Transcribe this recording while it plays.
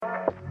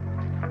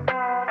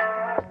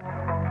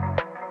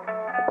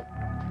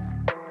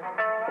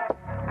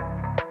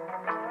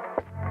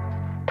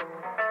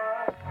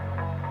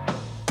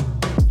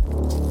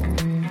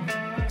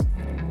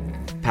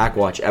Pack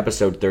Watch,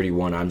 episode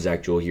 31. I'm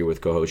Zach Jewell here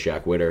with co-host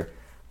Shaq Witter.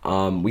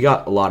 We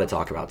got a lot to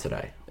talk about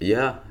today.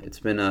 Yeah, it's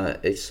been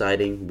an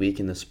exciting week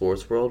in the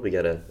sports world. We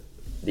got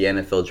the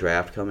NFL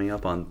draft coming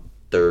up on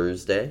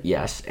Thursday.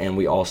 Yes, and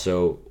we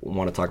also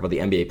want to talk about the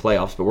NBA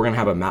playoffs, but we're gonna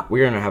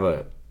have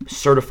a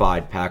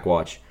certified Pack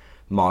Watch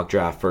mock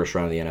draft first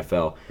round of the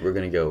NFL. We're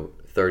gonna go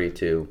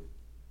 32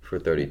 for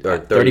 30 or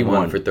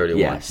 31 for 31.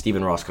 Yeah,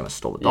 Stephen Ross kind of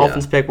stole the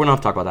Dolphins pick. We're not going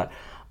to talk about that.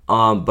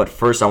 But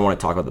first, I want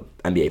to talk about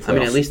the NBA playoffs. I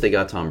mean, at least they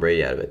got Tom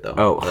Brady out of it, though.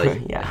 Oh,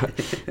 yeah,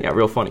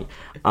 real funny.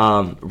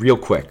 Real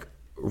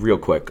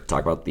quick,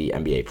 talk about the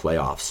NBA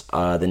playoffs.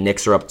 The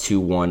Knicks are up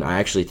 2-1. I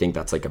actually think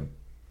that's like a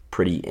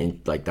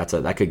pretty that's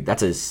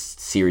a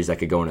series that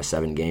could go into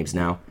 7 games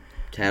now.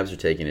 Cavs are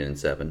taking it in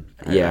 7.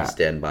 I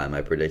stand by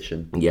my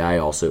prediction. Yeah,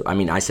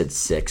 I said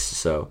 6.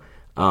 So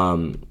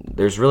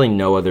there's really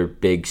no other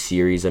big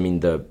series. I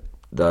mean, the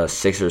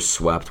Sixers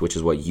swept, which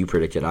is what you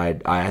predicted.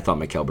 I thought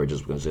Mikal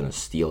Bridges was going to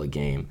steal a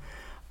game.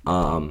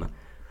 The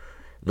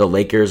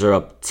Lakers are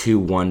up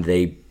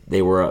 2-1.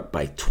 They were up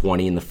by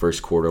 20 in the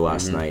first quarter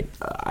last night.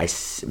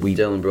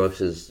 Dylan Brooks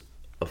is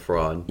a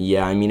fraud.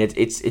 Yeah, I mean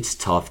it's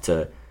tough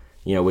to,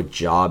 with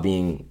Ja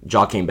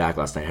came back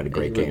last night, had a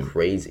great game.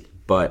 Crazy.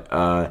 But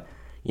I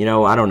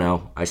don't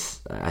know. I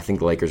think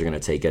the Lakers are going to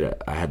take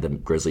it. I had the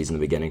Grizzlies in the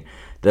beginning.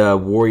 The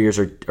Warriors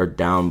are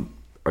down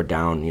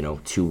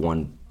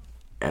 2-1.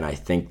 And I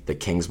think the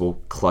Kings will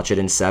clutch it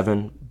in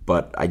 7,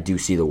 but I do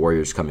see the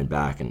Warriors coming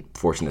back and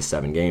forcing the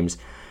 7 games.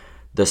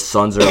 The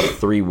Suns are up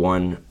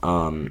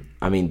 3-1.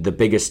 I mean, the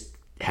biggest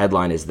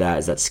headline is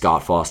that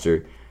Scott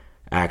Foster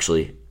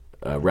actually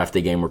reffed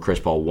a game where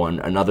Chris Paul won.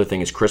 Another thing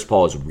is Chris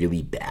Paul is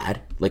really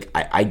bad. Like,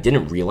 I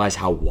didn't realize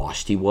how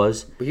washed he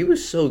was. But he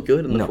was so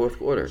good in the fourth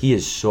quarter. He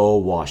is so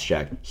washed,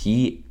 Jack.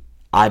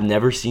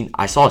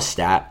 I saw a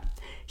stat.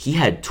 He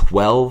had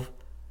 12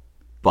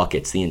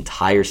 buckets the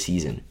entire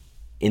season.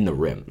 In the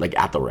rim, like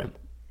at the rim.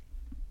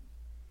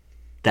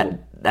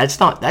 That's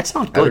not good.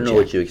 I don't know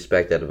what you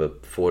expect out of a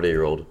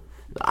 40-year-old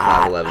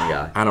 5'11"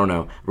 guy. I don't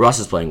know. Russ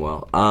is playing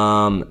well.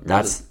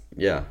 That's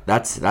it.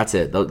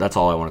 That's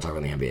all I want to talk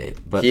about in the NBA.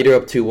 But Heat are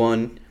up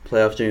 2-1.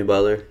 Playoff Jimmy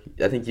Butler.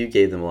 I think you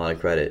gave them a lot of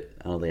credit.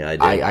 I don't think I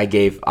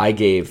did. I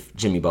gave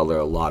Jimmy Butler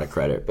a lot of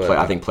credit. But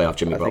I think playoff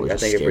Jimmy Butler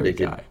is a scary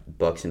guy.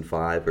 Bucks in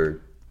 5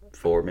 or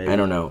 4 maybe. I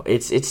don't know.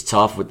 It's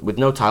tough with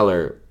no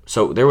Tyler.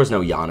 So there was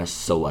no Giannis.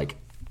 So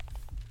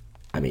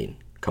I mean,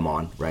 come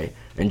on, right?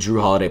 And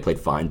Drew Holiday played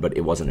fine, but it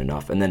wasn't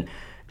enough. And then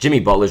Jimmy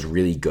Butler's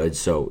really good,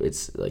 so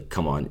it's like,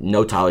 come on.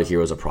 No Tyler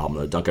Hero is a problem,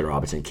 though. Duncan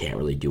Robinson can't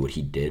really do what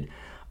he did.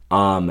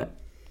 And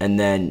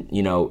then,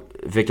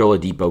 Victor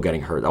Oladipo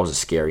getting hurt. That was a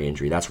scary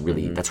injury. That's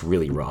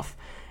really rough.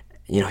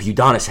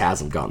 Udonis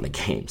hasn't gotten the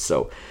game,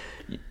 so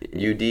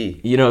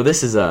UD.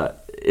 This is an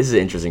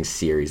interesting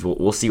series.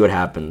 We'll see what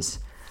happens.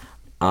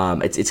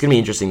 It's gonna be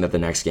interesting that the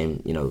next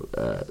game,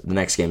 the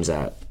next game's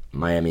at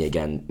Miami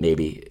again,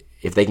 maybe.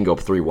 If they can go up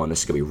 3-1,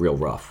 this is going to be real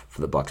rough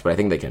for the Bucks. But I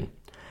think they can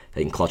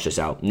clutch this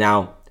out.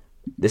 Now,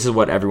 this is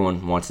what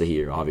everyone wants to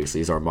hear,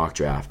 obviously, is our mock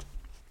draft.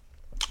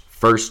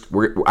 First,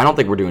 I don't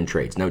think we're doing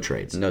trades. No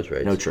trades. No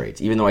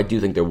trades. Even though I do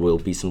think there will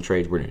be some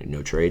trades, we're going to do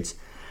no trades.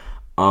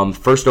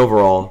 First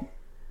overall,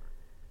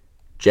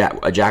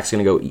 Jack's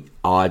going to go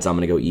odds. I'm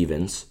going to go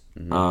evens.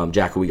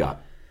 Jack, who we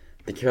got?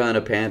 The Carolina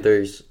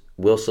Panthers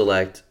will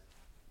select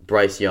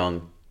Bryce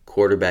Young,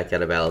 quarterback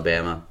out of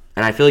Alabama.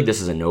 And I feel like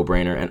this is a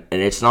no-brainer. And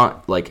it's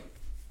not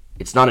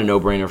it's not a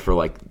no-brainer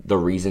for the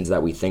reasons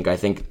that we think. I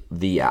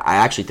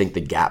actually think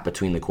the gap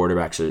between the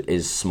quarterbacks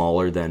is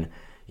smaller than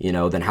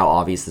how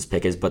obvious this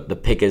pick is. But the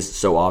pick is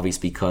so obvious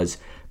because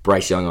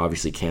Bryce Young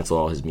obviously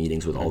canceled all his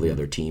meetings with all the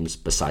other teams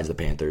besides the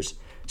Panthers.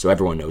 So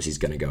everyone knows he's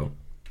going to go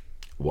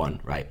 1,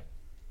 right?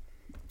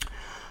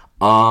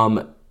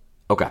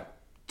 Okay.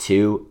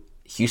 2,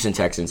 Houston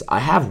Texans. I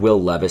have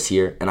Will Levis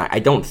here, and I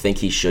don't think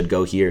he should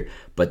go here.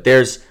 But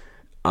there's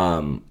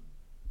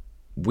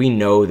we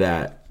know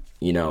that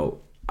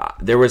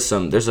there's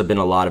been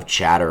a lot of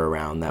chatter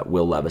around that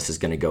Will Levis is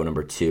going to go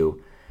number 2,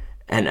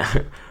 and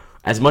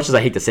as much as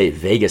I hate to say it,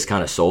 Vegas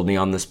kind of sold me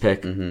on this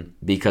pick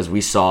because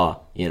we saw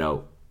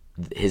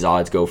his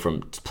odds go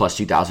from plus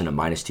 2,000 to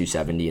minus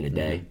 270 in a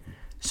day.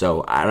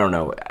 So I don't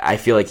know. I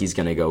feel like he's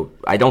going to go.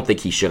 I don't think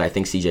he should. I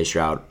think C.J.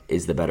 Stroud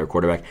is the better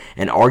quarterback,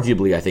 and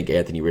arguably I think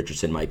Anthony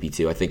Richardson might be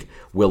too. I think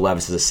Will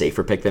Levis is a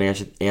safer pick than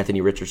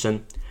Anthony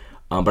Richardson.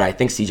 But I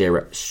think C.J.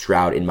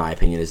 Stroud, in my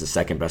opinion, is the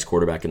second best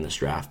quarterback in this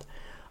draft.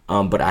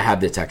 But I have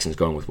the Texans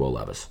going with Will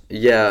Levis.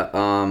 Yeah,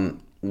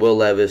 Will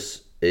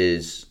Levis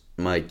is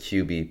my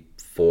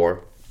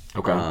QB4.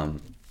 Okay.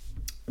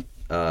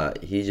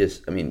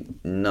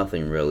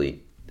 Nothing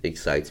really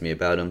excites me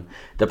about him.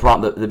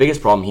 The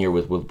biggest problem here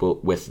with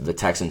the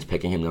Texans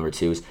picking him number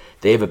 2 is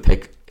they have a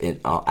pick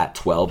at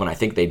 12, and I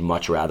think they'd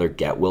much rather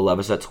get Will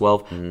Levis at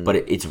 12. But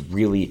it's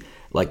really...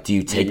 do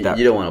you take that?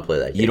 You don't want to play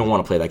that game. You don't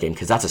want to play that game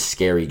because that's a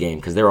scary game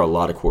because there are a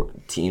lot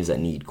of teams that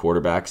need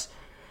quarterbacks.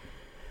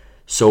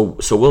 So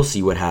we'll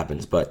see what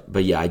happens. But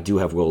yeah, I do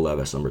have Will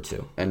Levis number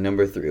 2. And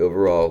number 3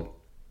 overall,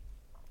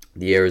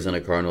 the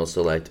Arizona Cardinals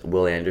select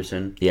Will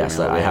Anderson. Yes,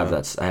 I have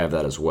that. I have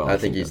that as well. I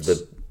think he's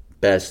the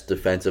best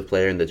defensive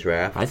player in the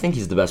draft. I think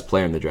he's the best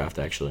player in the draft,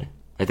 actually.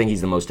 I think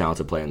he's the most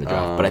talented player in the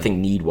draft. But I think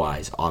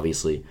need-wise,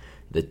 obviously,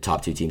 the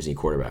top two teams need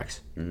quarterbacks.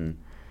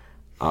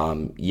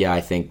 Yeah,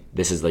 I think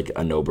this is like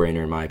a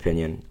no-brainer in my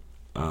opinion.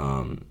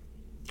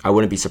 I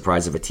wouldn't be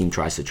surprised if a team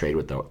tries to trade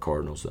with the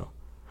Cardinals, though,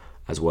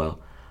 as well.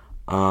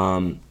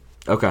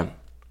 Okay.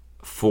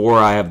 4,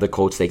 I have the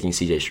Colts taking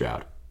C.J.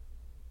 Stroud.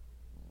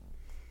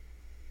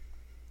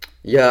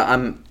 Yeah,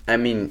 I'm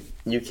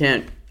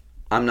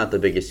not the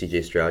biggest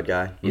C.J. Stroud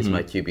guy. He's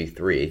my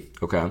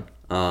QB3. Okay.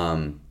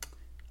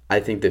 I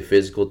think the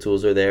physical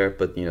tools are there,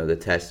 but the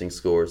testing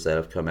scores that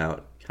have come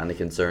out kind of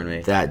concern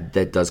me.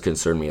 That does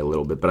concern me a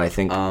little bit, but I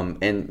think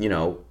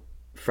and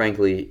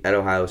frankly, at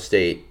Ohio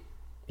State,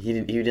 he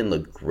didn't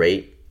look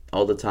great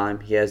all the time.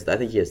 I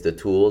think he has the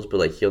tools,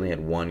 but he only had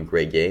one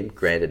great game.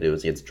 Granted, it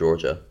was against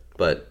Georgia,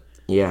 but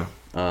yeah.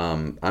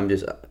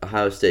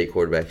 Ohio State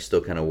quarterbacks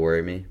still kind of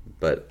worry me,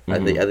 but I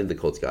think the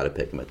Colts got to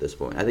pick him at this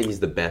point. I think he's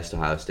the best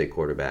Ohio State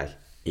quarterback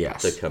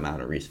to come out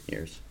in recent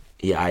years.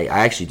 Yeah, I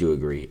actually do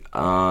agree.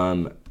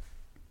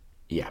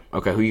 Yeah.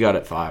 Okay, who you got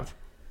at 5?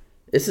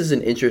 This is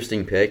an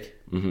interesting pick.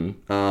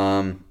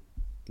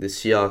 The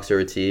Seahawks are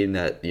a team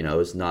that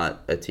is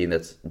not a team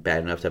that's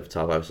bad enough to have a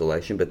top 5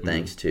 selection, but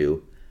thanks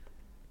to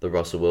the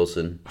Russell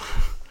Wilson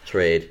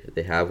trade,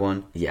 they have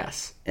one.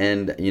 Yes.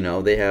 And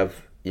they have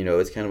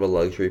it's kind of a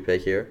luxury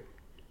pick here.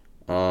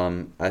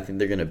 I think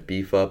they're going to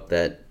beef up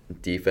that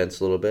defense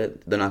a little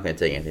bit. They're not going to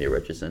take Anthony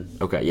Richardson.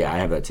 Okay, yeah, I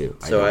have that too.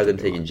 So I have them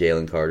taking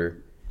Jalen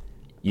Carter.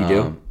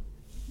 You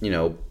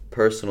do?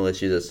 Personal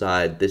issues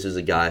aside, this is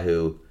a guy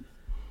who,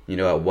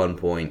 at one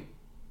point,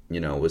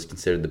 was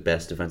considered the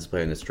best defensive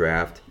player in this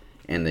draft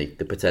and the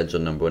potential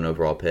number 1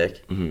 overall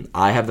pick.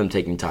 I have them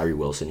taking Tyree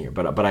Wilson here,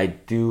 but I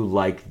do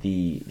like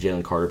the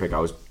Jalen Carter pick. I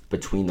was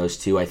between those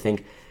two. I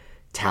think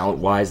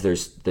talent-wise,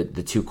 there's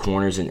the two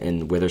corners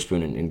in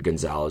Witherspoon and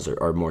Gonzalez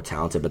are more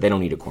talented, but they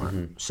don't need a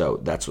corner.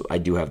 So I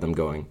do have them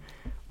going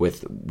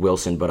with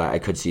Wilson, but I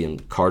could see them.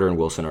 Carter and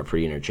Wilson are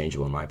pretty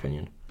interchangeable in my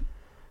opinion.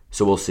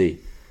 So we'll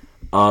see.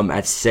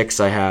 At 6,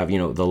 I have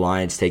the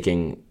Lions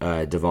taking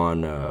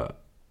Devon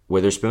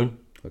Witherspoon.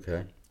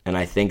 Okay. And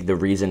I think the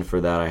reason for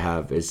that I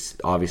have is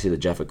obviously the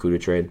Jeff Okudah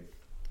trade.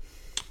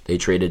 They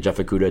traded Jeff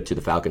Okudah to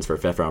the Falcons for a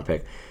 5th-round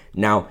pick.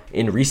 Now,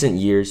 in recent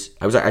years,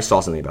 I saw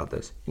something about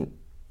this.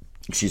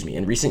 Excuse me.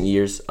 In recent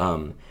years,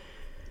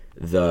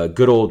 the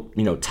good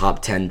old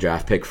top 10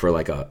 draft pick for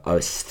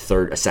a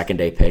second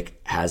day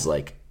pick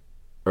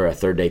or a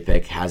third day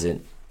pick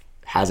hasn't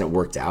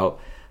worked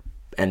out.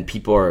 And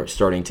people are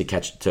starting to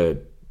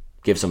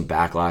give some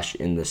backlash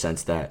in the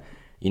sense that,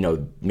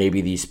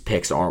 maybe these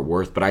picks aren't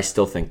worth, but I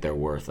still think they're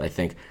worth. I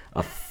think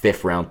a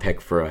 5th-round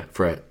pick for a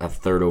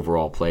 3rd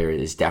overall player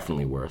is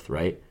definitely worth,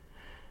 right?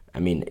 I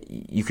mean,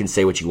 you can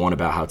say what you want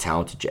about how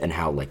talented and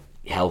how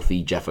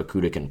healthy Jeff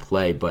Okudah can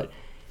play, but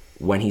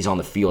when he's on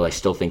the field, I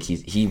still think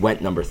he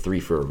went number 3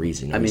 for a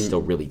reason. He's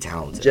still really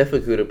talented. Jeff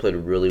Okudah played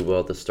really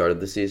well at the start of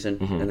the season,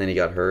 and then he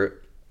got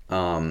hurt.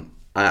 I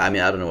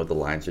don't know what the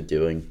Lions are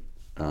doing.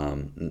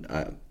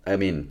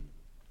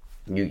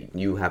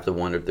 You have to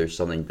wonder if there's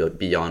something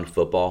beyond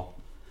football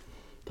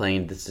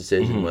playing this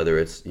decision, whether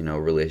it's a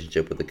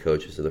relationship with the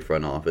coaches or the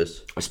front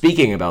office.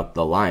 Speaking about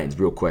the Lions,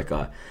 real quick,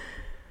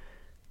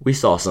 we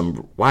saw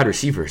some wide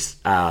receivers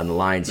on the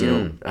Lions.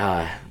 Got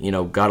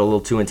a little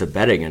too into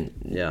betting, and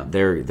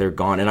they're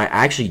gone. And I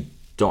actually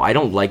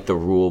don't like the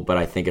rule, but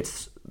I think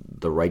it's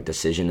the right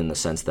decision in the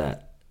sense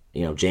that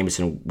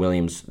Jameson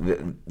Williams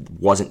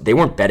they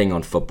weren't betting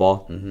on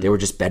football. They were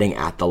just betting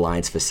at the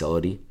Lions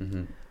facility,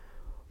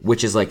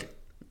 which is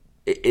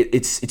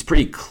it's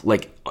pretty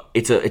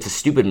it's a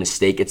stupid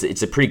mistake.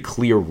 It's a pretty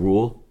clear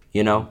rule,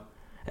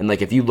 And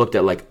if you looked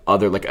at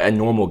other a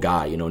normal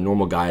guy, a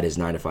normal guy at his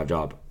 9-to-5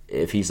 job,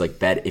 if he's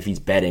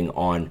betting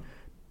on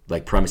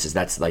premises,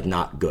 that's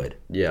not good.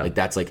 Yeah.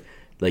 That's a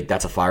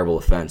fireable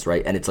offense,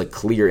 right? And it's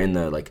clear in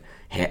the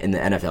in the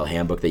NFL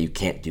handbook that you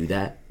can't do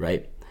that,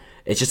 right?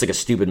 It's just a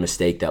stupid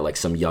mistake that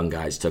some young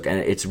guys took, and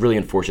it's really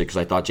unfortunate because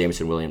I thought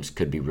Jameson Williams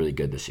could be really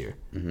good this year.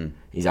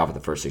 He's out for the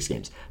first 6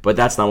 games, but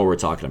that's not what we're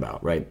talking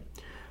about, right?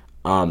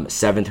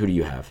 7th, who do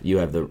you have? Who do you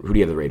have the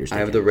Raiders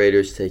taking? I have the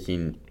Raiders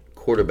taking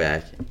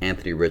quarterback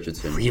Anthony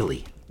Richardson.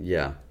 Really?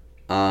 Yeah.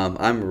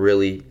 I'm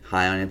really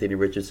high on Anthony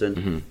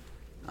Richardson.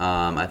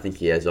 I think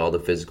he has all the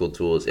physical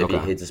tools. If he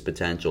hits his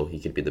potential, he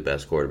could be the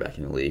best quarterback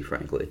in the league,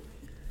 frankly.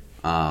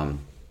 I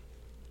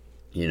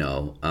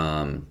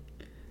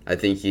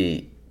think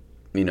he,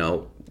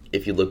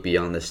 if you look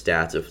beyond the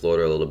stats of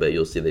Florida a little bit,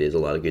 you'll see that he has a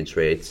lot of good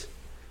traits.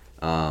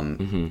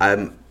 I'm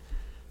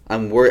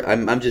worried.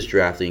 I'm just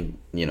drafting,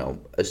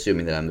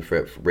 assuming that I'm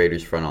the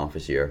Raiders front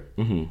office here.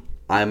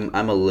 I'm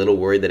a little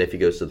worried that if he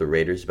goes to the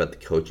Raiders about the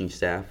coaching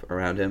staff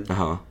around him.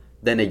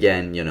 Then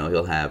again,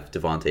 he'll have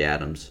Devontae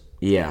Adams.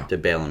 Yeah. To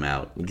bail him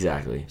out.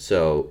 Exactly.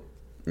 So,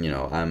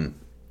 Okay.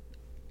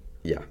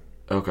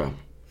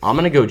 I'm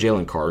gonna go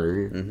Jalen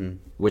Carter,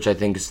 which I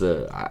think is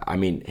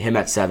him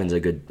at 7 is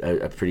a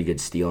pretty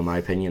good steal in my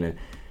opinion,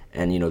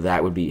 And,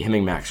 that would be him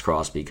and Max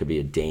Crosby could be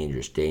a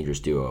dangerous, dangerous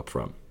duo up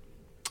front.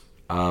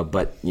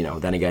 But,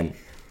 then again,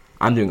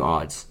 I'm doing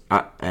odds.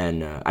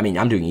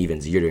 I'm doing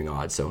evens. You're doing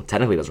odds. So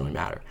technically it doesn't really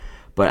matter.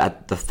 But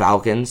at the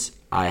Falcons,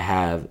 I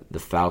have the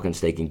Falcons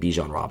taking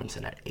Bijan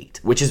Robinson at 8,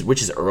 which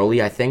is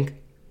early, I think.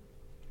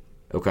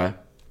 Okay.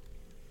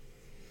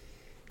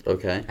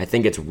 Okay. I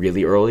think it's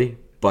really early,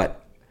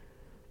 but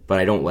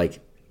I don't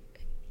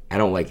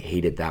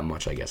hate it that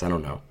much, I guess. I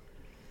don't know.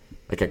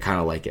 I kind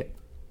of like it.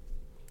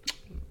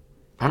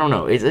 I don't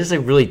know. It's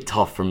like really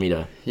tough for me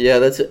to. Yeah,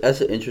 that's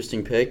an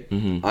interesting pick.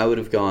 Mm-hmm. I would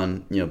have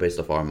gone, based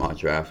off our mock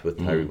draft with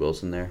Tyree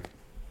Wilson there.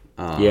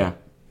 Yeah.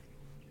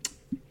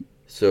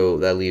 So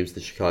that leaves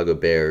the Chicago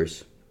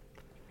Bears.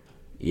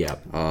 Yeah.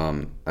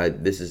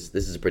 This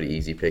is a pretty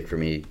easy pick for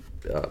me.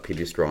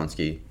 Peter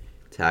Skronsky,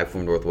 tag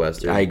from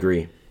Northwestern. I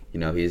agree. He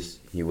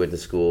went to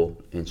school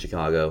in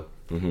Chicago.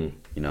 Mm-hmm.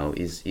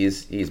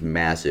 He's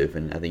massive,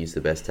 and I think he's the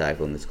best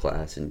tackle in this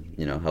class, and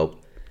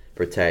help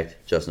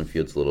protect Justin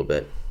Fields a little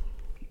bit.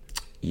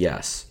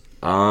 Yes.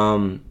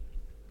 The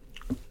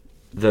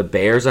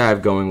Bears I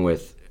have going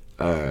with.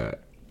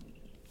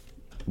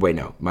 Wait,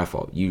 no, my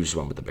fault. You just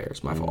went with the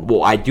Bears. My fault.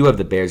 Well, I do have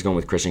the Bears going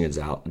with Christian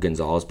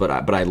Gonzalez, but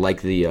I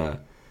like the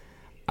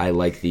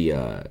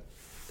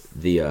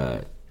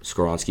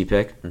Skoronski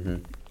pick. Mm-hmm.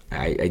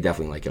 I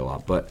definitely like it a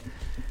lot. But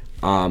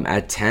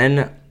at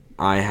 10,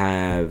 I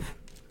have.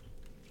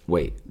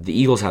 Wait, the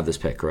Eagles have this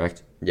pick,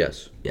 correct?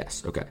 Yes.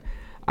 Yes. Okay.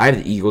 I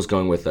have the Eagles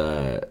going with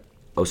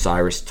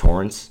Osiris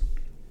Torrance.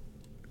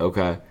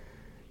 Okay.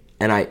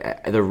 And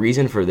the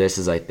reason for this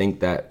is I think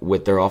that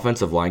with their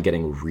offensive line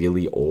getting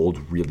really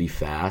old really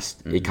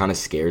fast, it kind of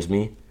scares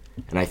me.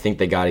 And I think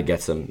they got to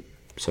get some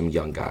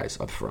young guys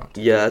up front.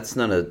 Yeah, that's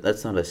not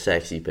a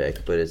sexy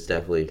pick, but it's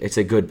definitely It's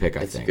a good pick,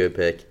 I it's think. a good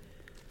pick.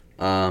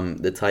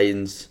 The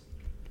Titans,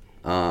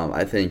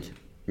 I think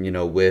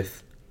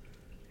with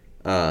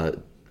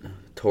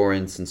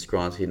Torrance and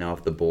Skronsky now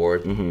off the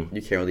board, you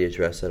can't really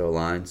address that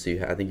O-line. So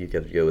I think you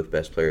have to go with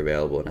best player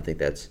available, and I think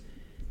that's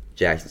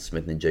Jackson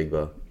Smith and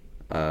Jigba.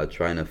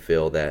 Trying to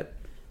fill that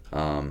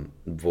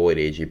void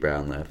A.J.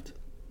 Brown left.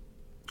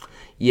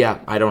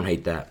 Yeah, I don't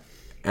hate that.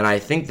 And I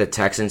think the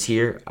Texans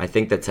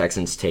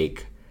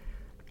take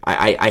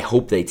I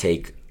hope they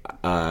take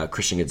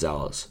Christian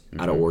Gonzalez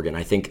out of Oregon.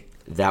 I think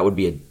that would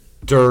be a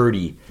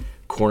dirty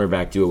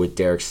cornerback duo with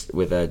Derek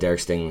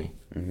Stingley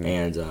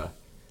and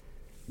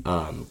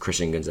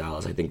Christian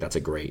Gonzalez. I think that's a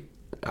great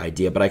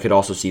idea. But I could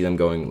also see them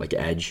going like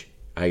edge,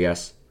 I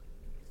guess.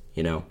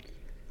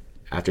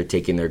 After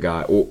taking their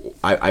guy. Or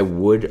I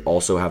would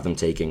also have them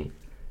taking,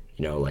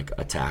 like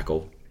a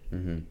tackle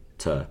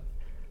to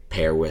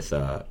pair with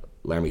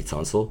Laramie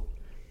Tunsil.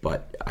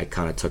 But I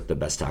kind of took the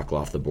best tackle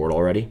off the board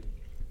already.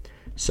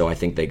 So I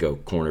think they go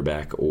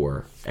cornerback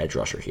or edge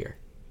rusher here.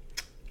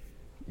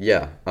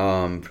 Yeah.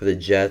 For the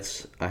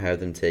Jets, I have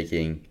them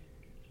taking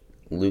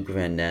Luke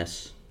Van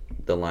Ness,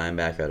 the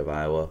linebacker out of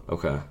Iowa.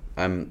 Okay.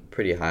 I'm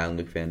pretty high on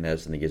Luke Van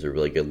Ness. I think he's a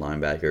really good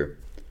linebacker.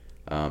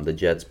 The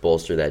Jets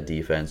bolster that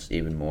defense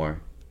even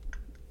more.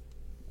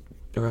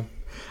 Okay.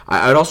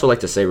 I'd also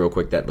like to say real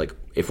quick that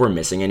if we're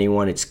missing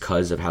anyone, it's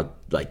because of how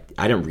I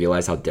didn't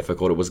realize how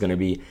difficult it was going to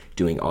be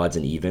doing odds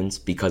and evens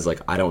because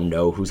I don't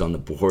know who's on the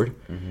board.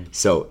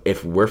 So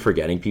if we're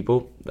forgetting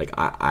people,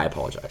 I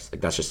apologize.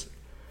 That's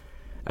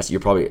you're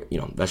probably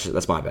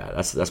that's my bad.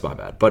 That's my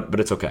bad. But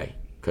it's okay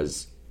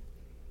because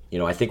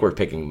I think we're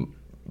picking.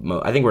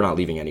 I think we're not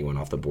leaving anyone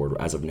off the board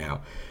as of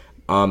now.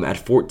 At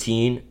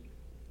 14.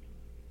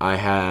 I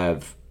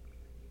have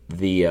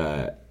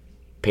the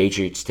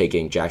Patriots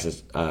taking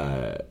Jackson's.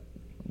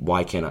 Why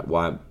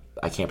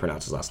I can't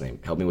pronounce his last name?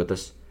 Help me with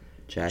this.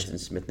 Jackson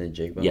Smith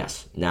Njigba.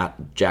 Yes,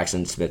 not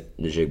Jackson Smith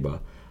Njigba.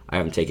 I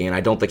have him taking, and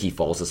I don't think he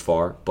falls as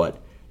far.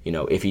 But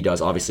if he does,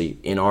 obviously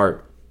in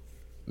our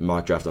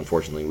mock draft,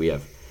 unfortunately, we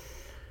have.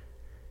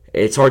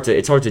 It's hard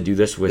to do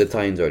this with the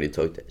Titans already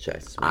took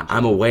Jackson Smith.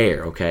 I'm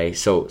aware. Okay,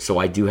 so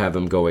I do have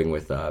him going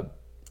with. I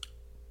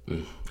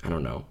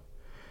don't know.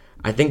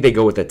 I think they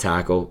go with the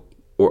tackle,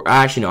 or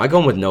actually no, I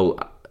go with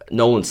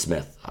Nolan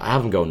Smith. I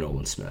have him go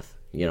Nolan Smith.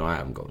 I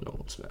have him go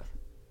Nolan Smith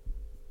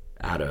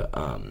out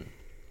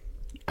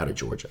of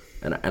Georgia,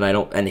 and I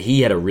don't, and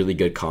he had a really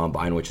good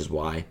combine, which is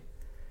why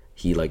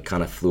he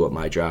kind of flew up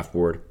my draft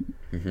board.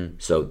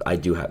 So I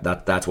do have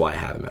that. That's why I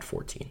have him at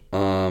 14.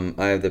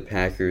 I have the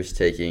Packers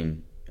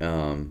taking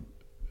Don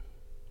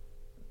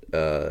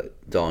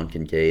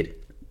Kincaid.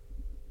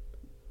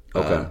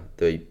 Okay,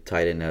 the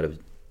tight end out of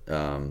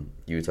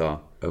Utah.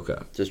 Okay.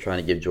 Just trying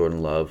to give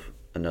Jordan Love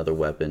another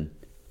weapon.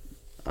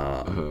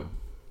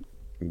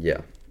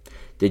 Yeah.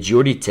 Did you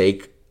already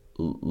take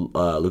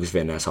Lucas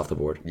Van Ness off the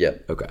board?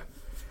 Yep. Okay.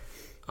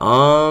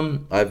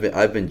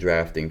 I've been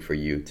drafting for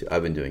you too.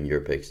 I've been doing your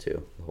picks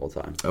too the whole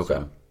time.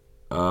 Okay.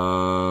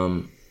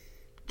 So.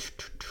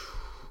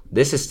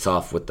 This is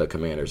tough with the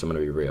Commanders. I'm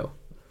gonna be real.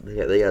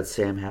 They got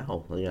Sam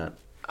Howell.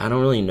 I don't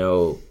really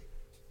know.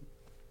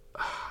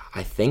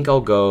 I think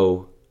I'll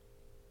go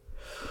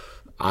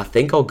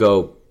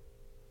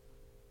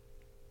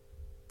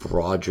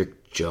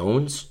Broderick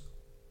Jones.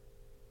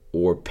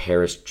 or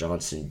Paris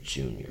Johnson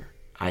Jr.?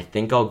 I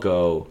think I'll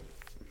go,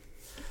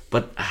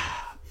 but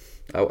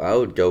I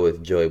would go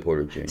with Joey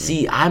Porter Jr.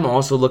 See, I'm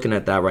also looking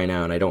at that right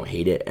now, and I don't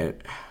hate it.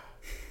 And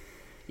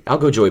I'll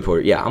go Joey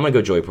Porter. Yeah, I'm gonna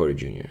go Joey Porter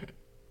Jr.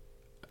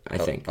 I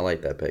think. I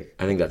like that pick.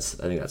 I think that's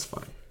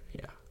fine.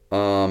 Yeah.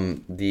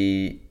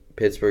 The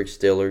Pittsburgh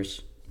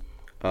Steelers.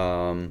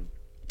 I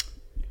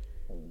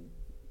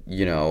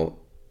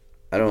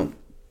don't.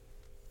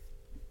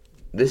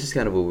 This is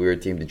kind of a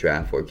weird team to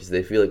draft for because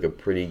they feel like a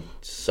pretty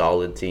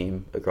solid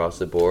team across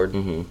the board.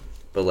 Mm-hmm.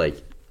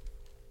 But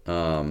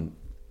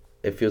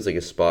it feels like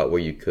a spot where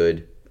you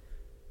could,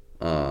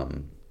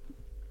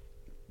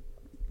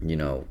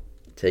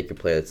 take a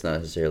play that's not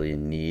necessarily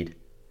in need.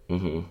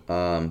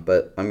 Mm-hmm.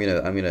 But I'm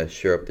gonna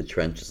shore up the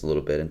trenches a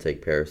little bit and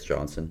take Paris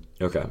Johnson.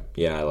 Okay.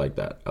 Yeah, I like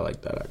that.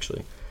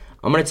 Actually.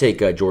 I'm gonna take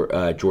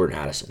Jordan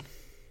Addison.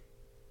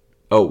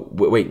 Oh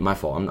wait, my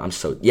fault. I'm I'm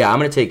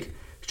gonna take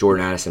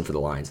Jordan Addison for the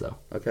Lions though.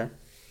 Okay.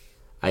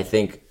 I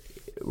think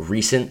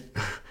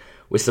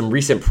with some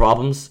recent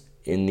problems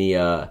in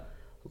the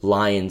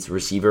Lions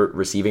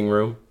receiving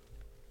room,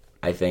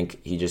 I think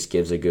he just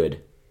gives a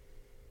good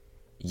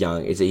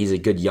he's a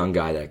good young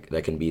guy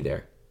that can be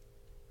there.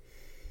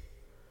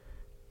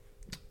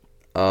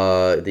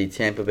 The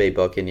Tampa Bay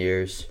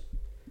Buccaneers.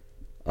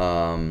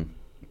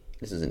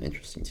 This is an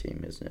interesting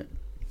team, isn't it?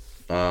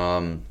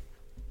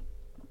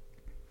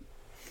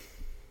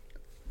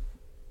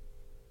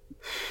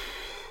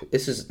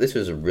 This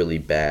was a really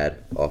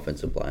bad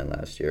offensive line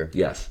last year.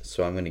 Yes.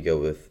 So I'm going to go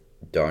with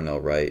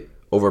Darnell Wright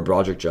over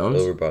Broderick Jones.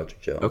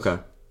 Okay.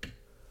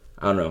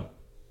 I don't know.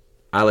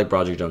 I like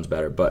Broderick Jones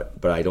better,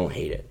 but I don't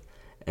hate it,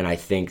 and I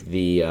think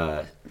the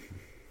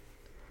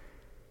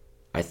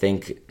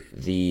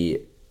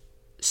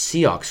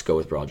Seahawks go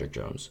with Broderick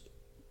Jones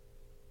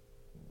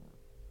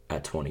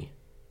at 20.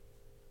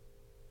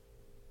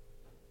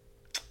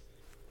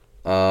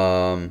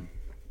 The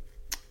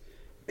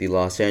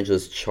Los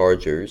Angeles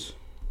Chargers.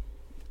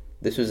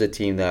 This was a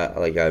team that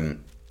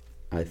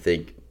I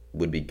think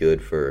would be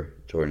good for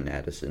Jordan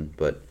Addison,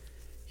 but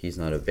he's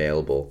not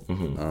available.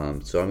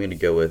 Mm-hmm. So I'm going to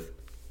go with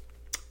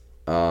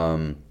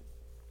who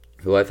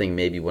I think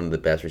may be one of the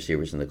best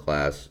receivers in the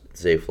class,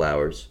 Zay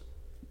Flowers,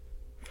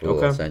 for the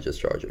Los Angeles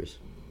Chargers.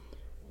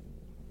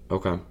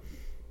 Okay. I'm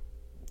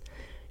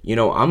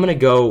going to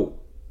go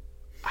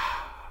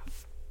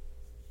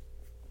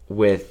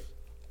with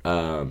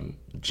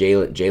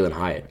Jalen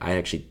Hyatt. I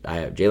have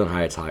Jalen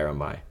Hyatt's higher on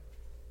my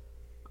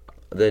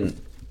than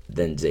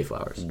Zay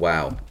Flowers.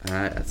 Wow,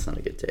 that's not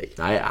a good take.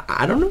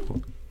 I don't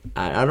know.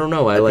 I don't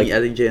know. I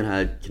think Jalen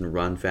Hyatt can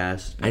run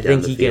fast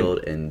down the field,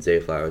 and Zay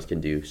Flowers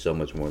can do so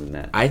much more than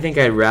that. I think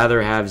I'd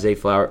rather have Zay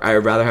Flowers. I'd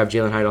rather have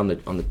Jalen Hyatt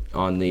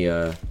on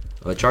the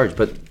Charge,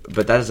 but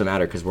that doesn't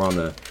matter because we're on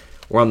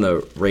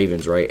the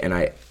Ravens, right? And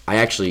I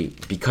actually,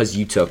 because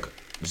you took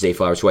Zay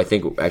Flowers, who I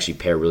think actually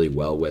pair really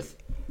well with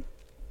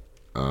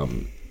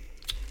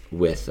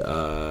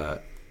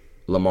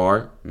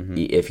Lamar,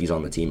 if he's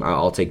on the team,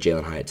 I'll take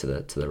Jalen Hyatt to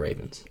the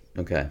Ravens.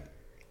 Okay.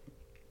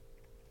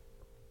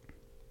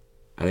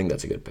 I think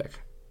that's a good pick.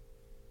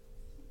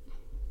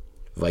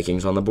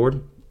 Vikings on the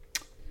board?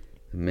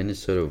 The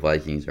Minnesota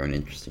Vikings are an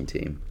interesting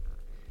team.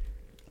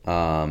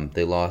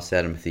 They lost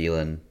Adam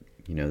Thielen.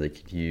 They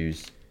could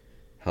use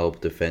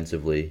help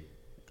defensively.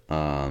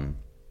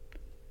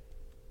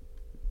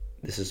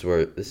 This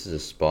is a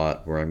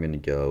spot where I'm going to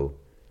go.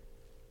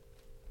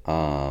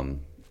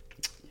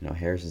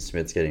 Harrison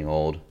Smith's getting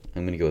old.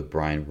 I'm going to go with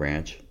Brian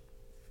Branch.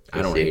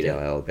 I don't hate it.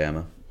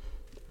 Alabama.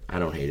 I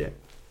don't hate it.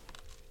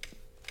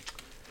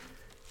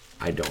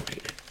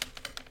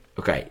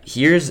 Okay,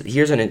 this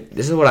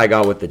is what I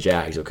got with the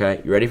Jags. Okay,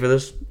 you ready for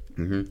this?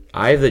 Mm-hmm.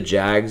 I have the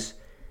Jags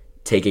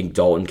taking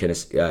Dalton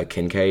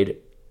Kincaid.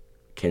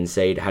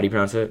 How do you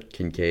pronounce it?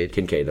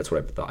 Kincaid. That's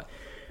what I thought.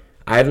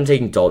 I have them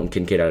taking Dalton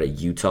Kincaid out of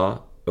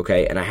Utah.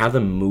 Okay, and I have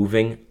them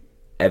moving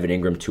Evan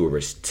Ingram to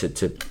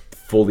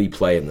fully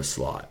play in the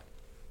slot.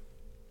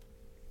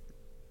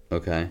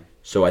 Okay.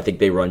 So I think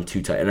they run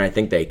too tight, and I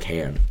think they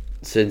can.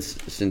 Since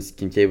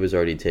Kincaid was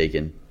already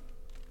taken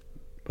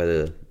by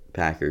the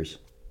Packers,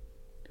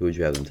 who would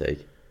you have them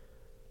take?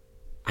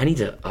 I need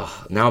to.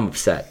 Now I'm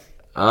upset.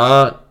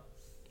 I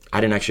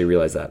didn't actually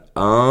realize that.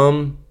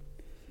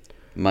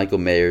 Michael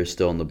Mayer is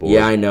still on the board.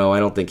 Yeah, I know.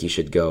 I don't think he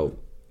should go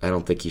that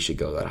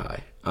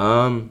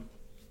high.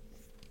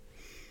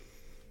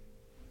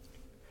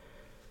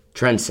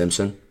 Trent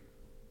Simpson.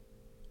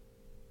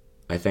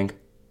 I think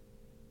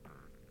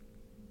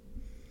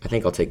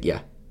I'll take.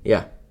 Yeah.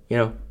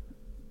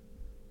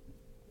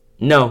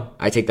 No,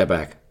 I take that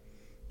back.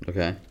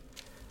 Okay.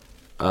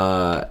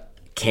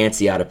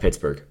 Cansey out of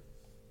Pittsburgh.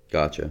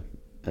 Gotcha.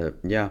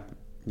 Yeah,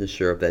 just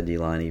shore up that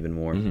D-line even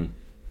more. Mm-hmm.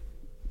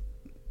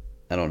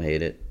 I don't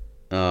hate it.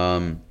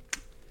 For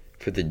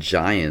the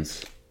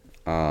Giants,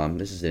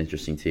 this is an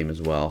interesting team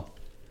as well.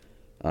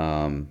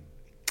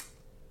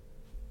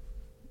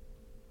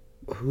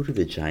 Who do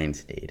the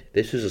Giants need?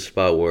 This was a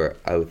spot where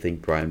I would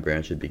think Brian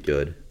Branch would be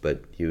good,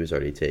 but he was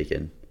already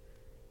taken.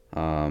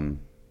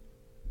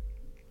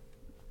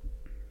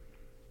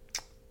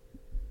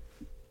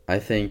 I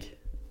think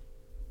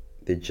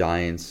the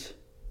Giants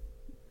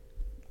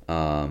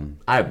I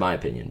have my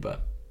opinion,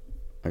 but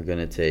are going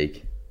to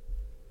take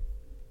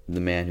the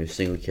man who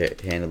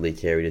single-handedly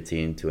carried a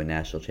team to a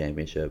national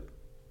championship.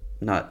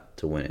 Not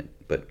to win it,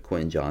 but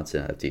Quentin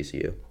Johnson out of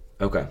TCU.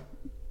 okay.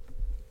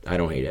 I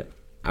don't hate it.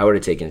 I would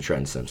have taken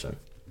Trent Simpson.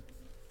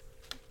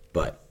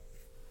 But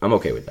I'm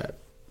okay with that.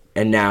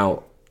 And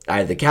now I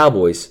have the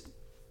Cowboys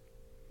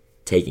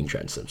taking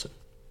Trent Simpson.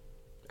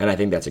 And I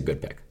think that's a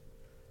good pick.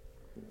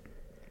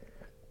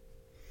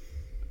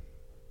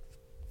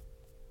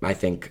 I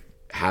think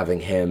having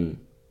him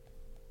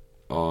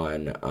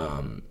on,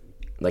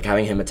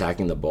 having him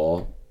attacking the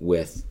ball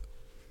with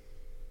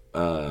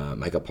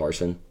Micah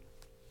Parson,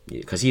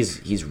 because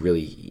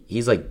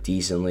he's like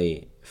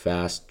decently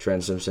fast.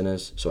 Trent Simpson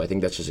is, so I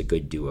think that's just a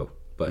good duo.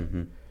 But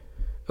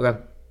okay,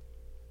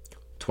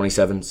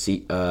 27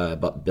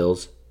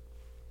 Bills.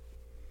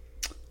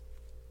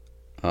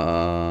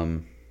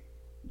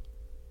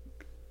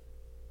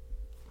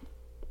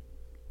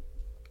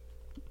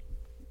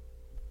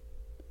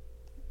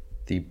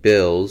 The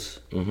Bills.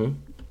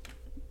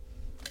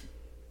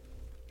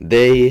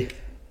 They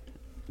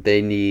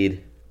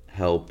need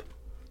help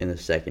in the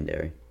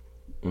secondary.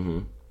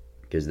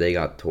 Because they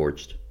got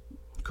torched.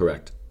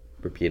 Correct.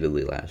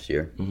 Repeatedly last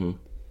year.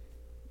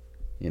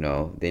 You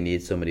know, they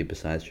need somebody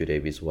besides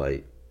Tre'Davious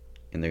White,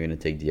 and they're going to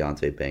take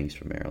Deonte Banks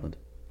from Maryland.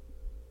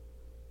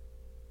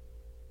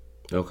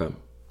 Okay.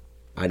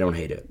 I don't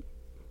hate it.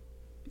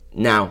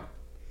 Now,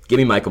 give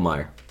me Michael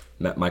Mayer.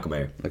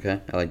 Okay,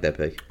 I like that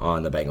pick.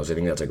 On the Bengals. I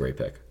think that's a great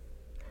pick.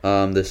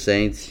 The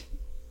Saints,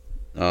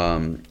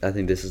 I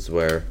think this is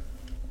where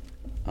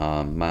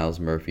Miles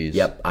Murphy's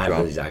I have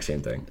the exact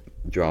same thing.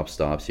 Drop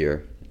stops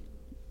here.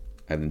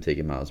 I have them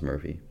taking Miles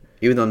Murphy.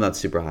 Even though I'm not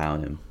super high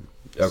on him.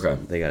 Okay.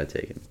 They got to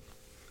take him.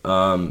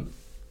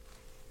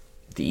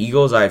 The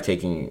Eagles, I have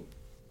taken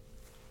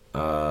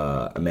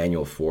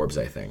Emmanuel Forbes,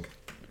 I think.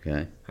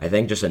 Okay. I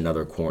think just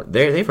another corner.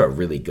 They have a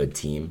really good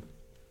team,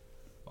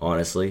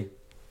 honestly.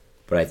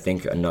 But I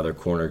think another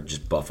corner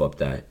just buff up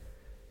that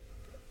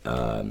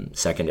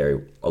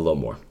secondary a little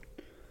more.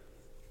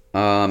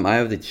 I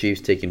have the Chiefs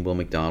taking Will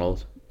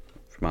McDonald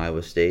from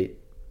Iowa State.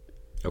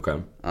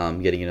 Okay.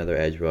 Getting another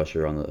edge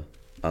rusher on the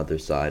other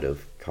side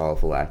of Carl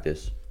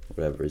Philakis,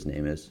 whatever his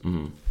name is.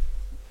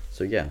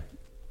 So, yeah.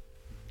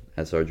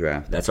 That's our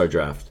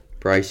draft.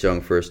 Bryce Young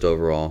first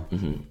overall.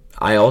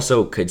 I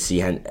also could see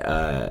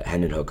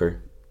Hendon Hooker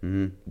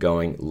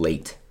going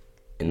late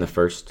in the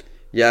first.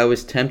 Yeah, I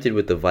was tempted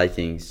with the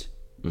Vikings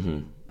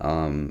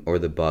or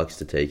the Bucks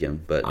to take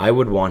him, but I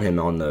would want him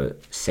on the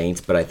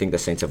Saints, but I think the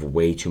Saints have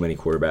way too many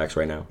quarterbacks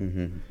right now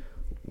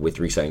with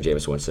re-signing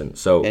Jameis Winston.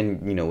 So,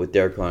 and with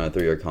Derek Carr on a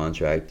 3-year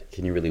contract,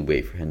 can you really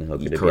wait for Hendon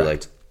Hooker to be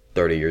like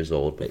 30 years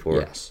old before?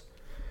 Yes.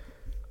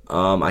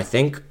 I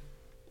think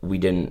we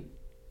didn't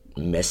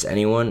miss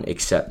anyone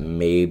except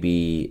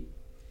maybe.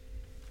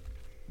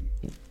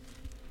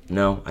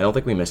 No, I don't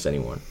think we missed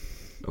anyone.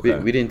 Okay.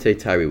 We didn't take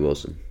Tyree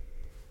Wilson.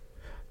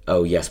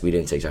 Oh, yes, we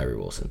didn't take Tyree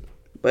Wilson.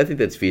 But I think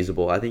that's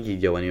feasible. I think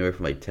he'd go anywhere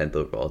from 10th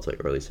overall to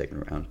early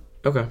second round.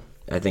 Okay.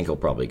 I think he'll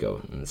probably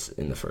go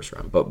in the first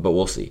round. But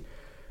we'll see.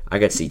 I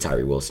could see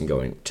Tyree Wilson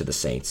going to the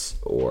Saints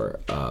or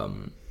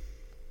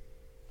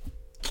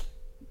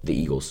the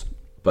Eagles.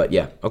 But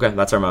yeah, okay,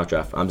 that's our mock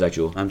draft. I'm Zach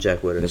Jewell. I'm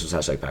Jack Witter. And this was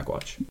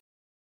 #PackWatch.